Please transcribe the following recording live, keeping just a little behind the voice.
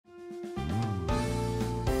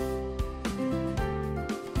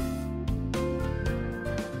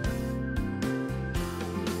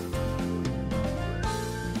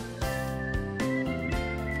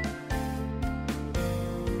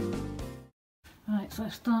Right, so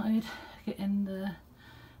I've started getting the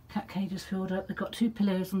cat cages filled up. They've got 2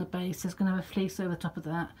 pillows on the base. There's going to have a fleece over the top of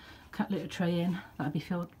that. Cat litter tray in. That'll be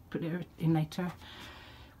filled, put litter in later.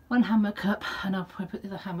 1 hammock up, and I'll probably put the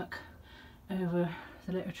other hammock over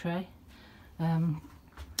the litter tray. And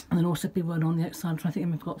then also be one on the outside. I'm trying to think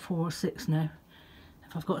if we've got 4 or 6 now.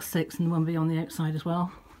 If I've got 6, and one be on the outside as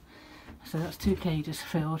well. So that's 2 cages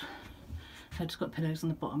filled. So I've just got pillows on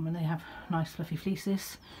the bottom, and they have nice fluffy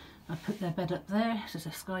fleeces. I put their bed up there. There's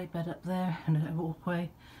a sky bed up there and a walkway.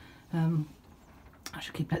 I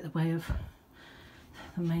should keep it the way of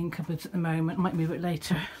the main cupboards at the moment. Might move it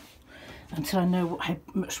later until I know how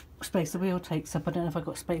much space the wheel takes up. I don't know if I've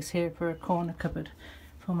got space here for a corner cupboard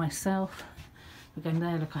for myself. Again,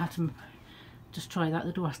 there, look, I had to just try that.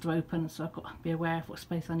 The door has to open, so I've got to be aware of what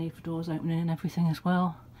space I need for doors opening and everything as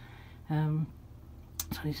well. So I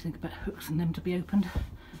need to think about hooks and them to be opened.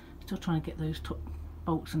 Still trying to get those top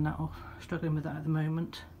bolts and that off. Struggling with that at the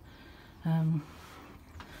moment. Found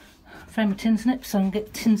my tin snip, so I can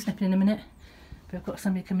get tin snipping in a minute. But I've got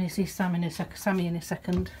somebody coming to see Sami in a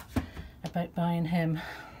second about buying him,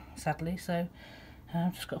 sadly. So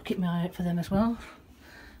I've just got to keep my eye out for them as well.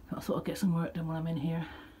 But I thought I'd get some work done while I'm in here.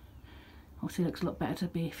 Obviously, it looks a lot better to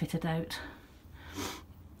be fitted out.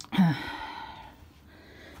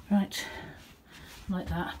 Right, like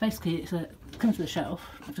that. Basically, it comes with a shelf.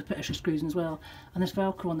 I have to put extra screws in as well, and there's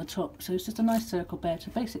Velcro on the top. So it's just a nice circle bed, a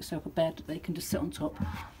basic circle bed that they can just sit on top,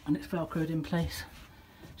 and it's Velcroed in place,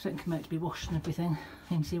 so it can come out to be washed and everything.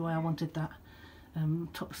 You can see why I wanted that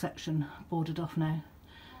top section boarded off now,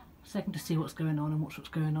 so I can just see what's going on and watch what's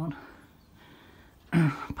going on.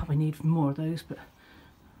 Probably need more of those, but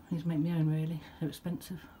I need to make my own really. They're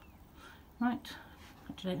expensive. Right,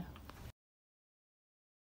 catch you later.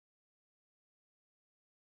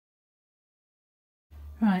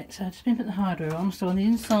 Right, so I've just been putting the hardware on. So on the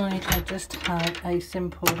inside I just have a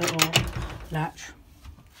simple little latch.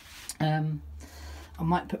 I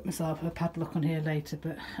might put myself a padlock on here later,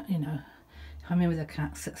 but you know, if I'm in with the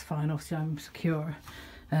cats, it's fine. Obviously I'm secure.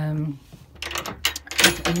 On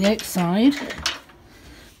the outside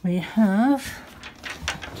we have,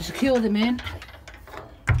 to secure them in,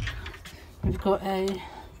 we've got a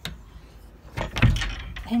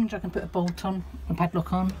hinge I can put a bolt on, a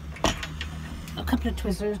padlock on. A couple of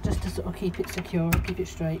twizzlers just to sort of keep it secure, keep it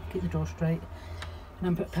straight, keep the door straight, and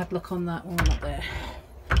then put a padlock on that one up there,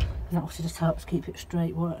 and that obviously just helps keep it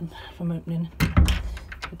straight from opening.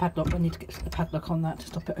 The padlock, I need to get the padlock on that to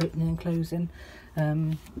stop it opening and closing.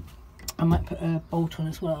 I might put a bolt on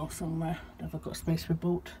as well somewhere. I don't know if I've got space for a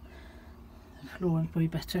bolt. The floor one's probably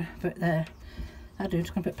better, but there, I do.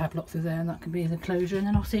 Just gonna put a padlock through there, and that can be the closure. And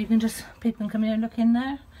then obviously you can just, people can come in and look in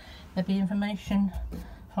there. There'll be information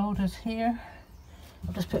holders here.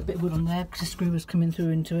 I'll just put a bit of wood on there because the screw was coming through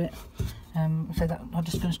into it. So that I'm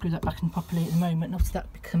just going to screw that back in properly at the moment. And obviously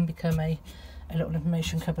that can become a little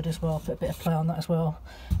information cupboard as well. Put a bit of play on that as well.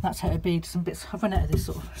 That's how it'd be. Some bits. I've run out of this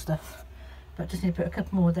sort of stuff, but just need to put a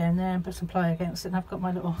couple more there and there and put some ply against it. And I've got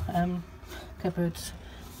my little cupboards.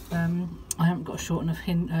 I haven't got short enough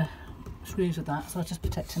screws with that, so I'm just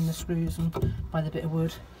protecting the screws and by the bit of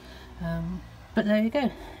wood. But there you go.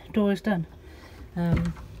 Door is done.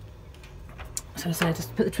 So I say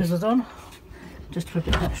just put the twizzlers on, just for a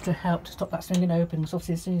bit of extra help to stop that swinging open, because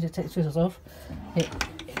obviously as soon as you take the twizzlers off, it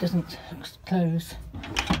doesn't close,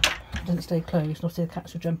 it doesn't stay closed. Obviously the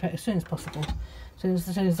cats will jump out as soon as possible. So as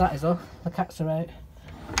soon as that is off, the cats are out.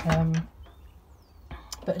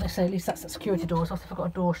 But let's say at least that's the security door. So if I've got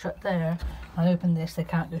a door shut there, I open this, they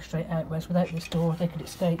can't go straight out, whereas without this door they could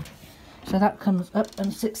escape. So that comes up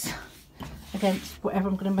and sits against whatever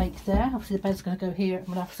I'm going to make there. Obviously the bed's going to go here, and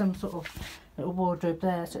we'll have some sort of little wardrobe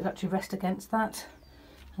there, so it'll actually rest against that.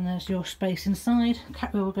 And there's your space inside.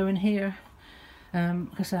 Cat wheel will go in here.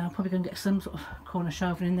 Like I say, I'm probably going to get some sort of corner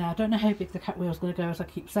shelving in there. I don't know how big the cat wheel is going to go, as I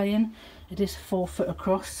keep saying. It is 4 foot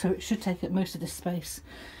across, so it should take up most of this space.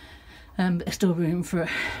 But there's still room for,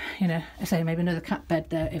 you know, I say maybe another cat bed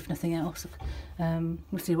there if nothing else.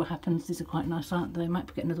 We'll see what happens. These are quite nice, aren't they? I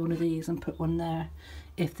might get another one of these and put one there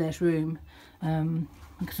if there's room.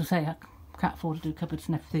 Because I say I can't afford to do cupboards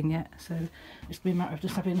and everything yet, so it's been a matter of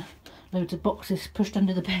just having loads of boxes pushed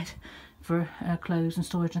under the bed for clothes and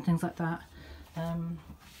storage and things like that.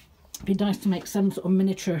 It'd be nice to make some sort of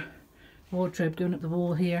miniature wardrobe going up the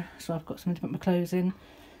wall here, so I've got something to put my clothes in.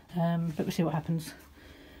 But we'll see what happens.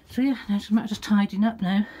 So yeah, it's a matter of just tidying up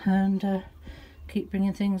now and keep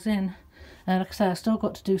bringing things in. Like I say, I've still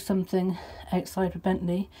got to do something outside for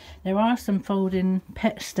Bentley. There are some folding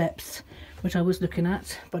pet steps which I was looking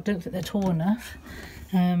at, but I don't think they're tall enough.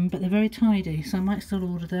 But they're very tidy, so I might still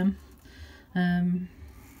order them. And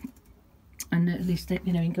and at least they,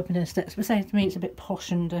 you know, you can go up and down the steps. But saying to me, it's a bit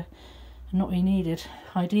posh and not really needed.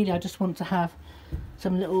 Ideally, I just want to have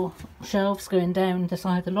some little shelves going down the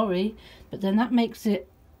side of the lorry, but then that makes it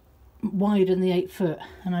wider than the 8 foot,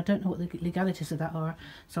 and I don't know what the legalities of that are.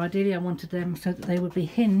 So ideally I wanted them so that they would be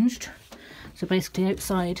hinged, so basically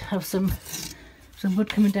outside have some wood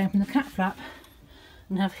coming down from the cat flap,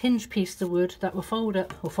 and have hinged pieces of wood that will fold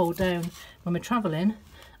up or fold down when we're travelling,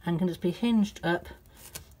 and can just be hinged up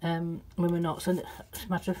when we're not. So it's a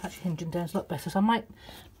matter of actually hinging down is a lot better. So I might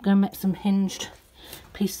go and make some hinged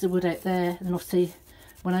pieces of wood out there, and obviously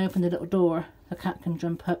when I open the little door, the cat can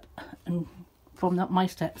jump up and from up my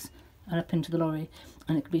steps and up into the lorry,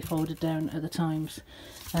 and it can be folded down at the times.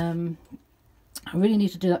 I really need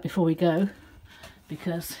to do that before we go,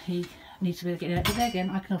 because he needs to be able to get out. But there again,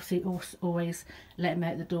 I can obviously always let him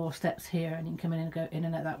out the door steps here, and he can come in and go in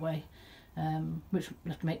and out that way, which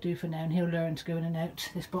we'll have to make do for now, and he'll learn to go in and out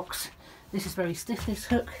this box. This is very stiff, this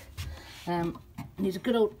hook. Needs a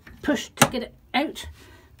good old push to get it out.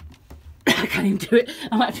 I can't even do it.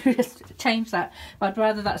 I might have to just change that, but I'd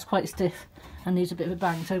rather that's quite stiff and needs a bit of a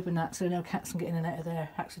bang to open that, so no cats can get in and out of there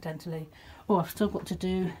accidentally. Oh, I've still got to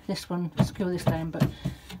do this one, secure this down, but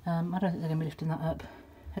I don't think they're going to be lifting that up.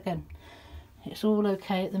 Again, it's all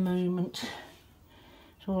okay at the moment.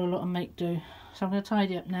 It's all a lot of make do. So I'm going to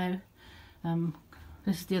tidy up now.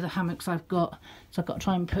 This is the other hammocks I've got, so I've got to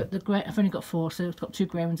try and put the grey. I've only got 4, so I've got 2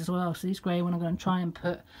 grey ones as well. So these grey one I'm going to try and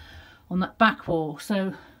put on that back wall.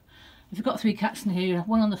 So if you've got 3 cats in here,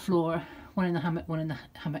 1 on the floor, 1 in the hammock, 1 in the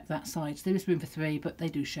hammock that side. So there is room for 3, but they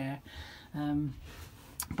do share.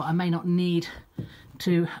 But I may not need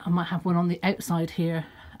to. I might have 1 on the outside here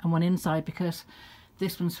and 1 inside, because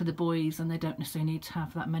this one's for the boys and they don't necessarily need to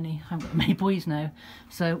have that many. I haven't got many boys now,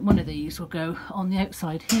 so 1 of these will go on the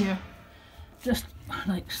outside here, just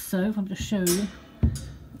like so. If I'm just show you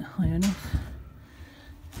high enough,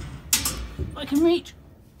 I can reach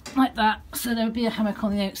like that, so there would be a hammock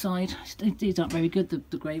on the outside. These aren't very good,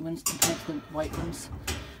 the grey ones compared to the white ones.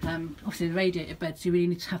 Obviously the radiator bed, so you really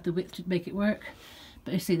need to have the width to make it work,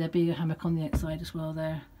 but you see there'd be a hammock on the outside as well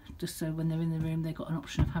there, just so when they're in the room they've got an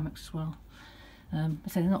option of hammocks as well. I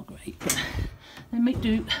say they're not great, but they make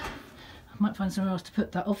do. I might find somewhere else to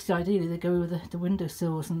put that. Obviously ideally they go over the window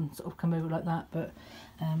sills and sort of come over like that, but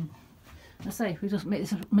I say we just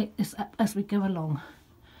make this up as we go along.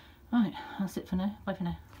 Right, that's it for now. Bye for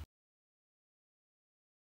now.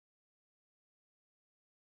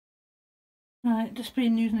 Right, just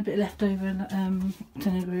been using a bit leftover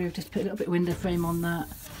tonneau groove, just put a little bit of window frame on that,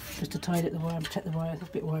 just to tidy up the wire and protect the wire. There's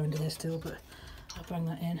a bit of wire under there still, but I'll bring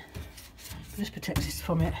that in. This protects this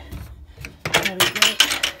from it. There we go.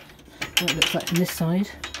 What it looks like from this side.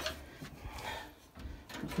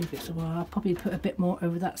 Got a few bits of wire. I'll probably put a bit more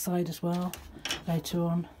over that side as well later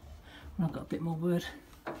on when I've got a bit more wood.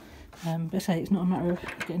 But I say it's not a matter of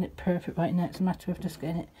getting it perfect right now, it's a matter of just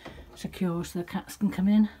getting it secure so the cats can come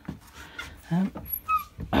in.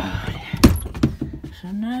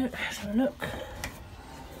 So now, let's have a look.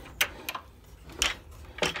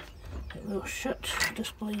 It will shut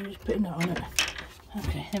just by you putting that on it.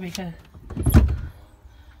 Okay, here we go.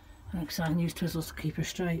 Because I can use twizzles to keep her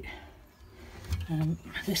straight.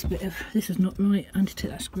 This is not right. I need to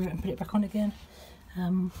take that screw out and put it back on again.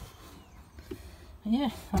 Yeah,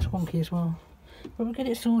 that's wonky as well. But we'll get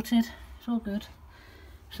it sorted. It's all good.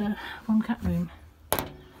 So, 1 cat room.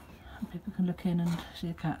 People can look in and see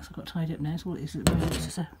the cats. I've got tidy up now. That's all it is at the moment. It's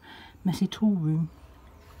just a messy tool room.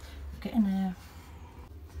 Get in there.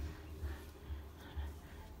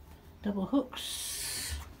 Double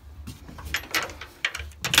hooks.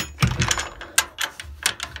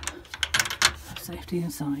 Safety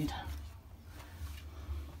inside.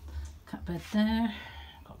 Cat bed there.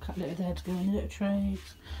 Got cat litter there to go in the litter trays.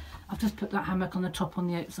 I've just put that hammock on the top on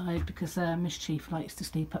the outside because Mischief likes to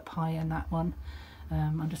sleep up high in that one.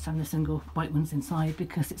 I'm just having the single white ones inside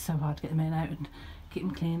because it's so hard to get them in and out and keep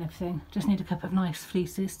them clean and everything. Just need a couple of nice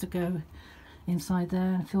fleeces to go inside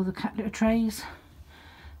there and fill the cat litter trays.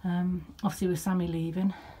 Obviously with Sami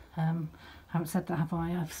leaving, I haven't said that, have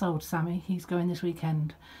I? I've sold Sami. He's going this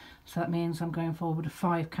weekend, so that means I'm going forward with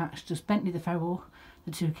 5 cats, just Bentley the feral,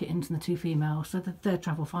 the 2 kittens and the 2 females, so they'll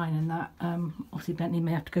travel fine in that. Obviously Bentley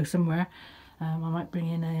may have to go somewhere. I might bring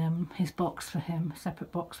in his box for him, a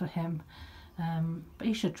separate box for him. But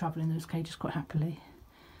he should travel in those cages quite happily.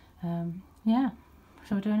 Yeah,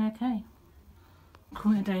 so we're doing okay.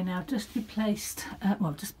 Calling it a day now. Just replaced,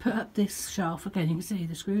 well, just put up this shelf again. You can see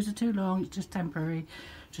the screws are too long, it's just temporary,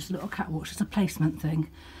 just a little catwalk, just a placement thing.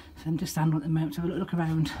 So I'm just standing at the moment to have a look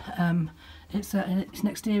around. It's an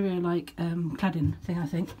exterior like cladding thing, I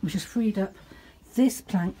think, which is freed up this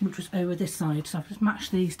plank which was over this side, so I've just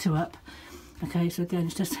matched these two up. Okay, so again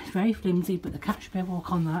it's just very flimsy, but the cat should be able to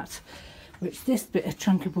walk on that, which this bit of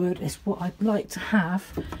chunk of wood is what I'd like to have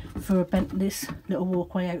for this little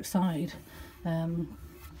walkway outside.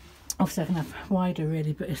 Obviously I can have wider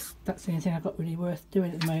really, but that's the only thing I've got really worth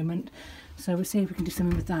doing at the moment, so we'll see if we can do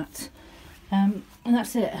something with that. And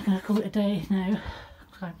that's it. I'm going to call it a day now.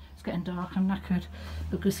 It's getting dark, I'm knackered,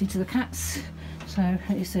 but go see to the cats. So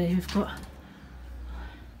like you see, we've got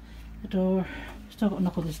the door, still got to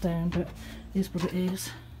knock all this down, but it is what it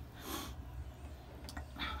is.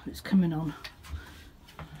 It's coming on.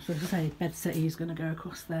 So as I say, bed settee is going to go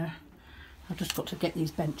across there. I've just got to get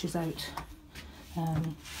these benches out.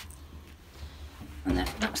 And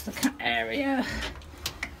that's the cat area.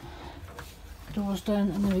 Door's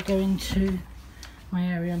done, and then we go into my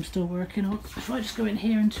area I'm still working on. If I just go in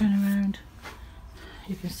here and turn around,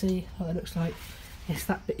 you can see what it looks like. Yes,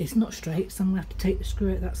 that bit is not straight, so I'm going to have to take the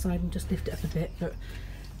screw out that side and just lift it up a bit, but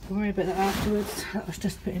don't worry about that afterwards. That was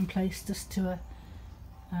just put in place just to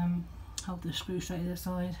hold the screw straight either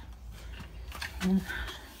side. And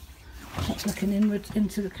that's looking inwards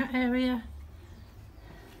into the cat area.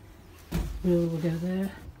 We'll go there,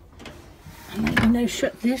 and then we now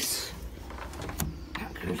shut this.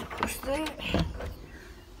 That goes across there.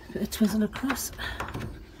 Bit of twizzle across,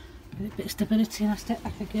 a bit of stability, and I step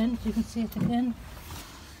back again so you can see it again.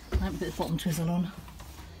 I have a bit of bottom twizzle on,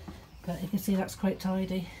 but you can see that's quite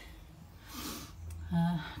tidy.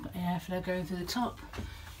 Got the airflow going through the top,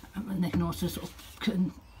 and they can also sort of cut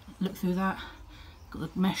and look through that.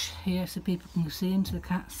 Got the mesh here so people can see into the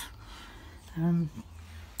cats.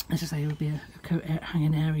 As I say, it'll be a coat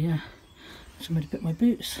hanging area. So I'm going to put my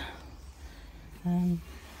boots.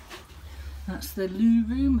 That's the loo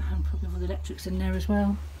room, and probably all the electrics in there as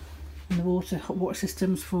well, and the hot water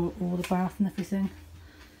systems for all the bath and everything.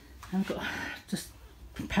 And I've got just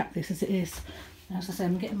pack this as it is. As I say,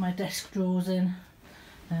 I'm getting my desk drawers in.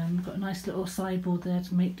 I've got a nice little sideboard there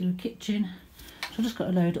to do a kitchen. So I've just got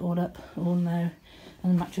to load it all up now,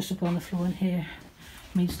 and the mattress will go on the floor in here.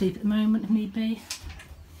 Me to sleep at the moment if need be.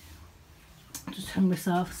 Just hung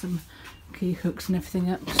myself some key hooks and everything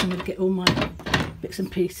up, so I'm going to get all my bits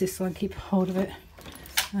and pieces so I can keep hold of it.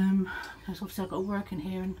 Because obviously I've got to work in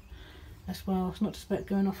here and as well. It's not just about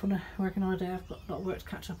going off on a working holiday. I've got a lot of work to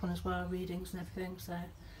catch up on as well, readings and everything, so,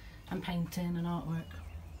 and painting and artwork.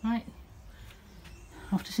 Right,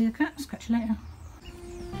 off to see the cats. Catch you later.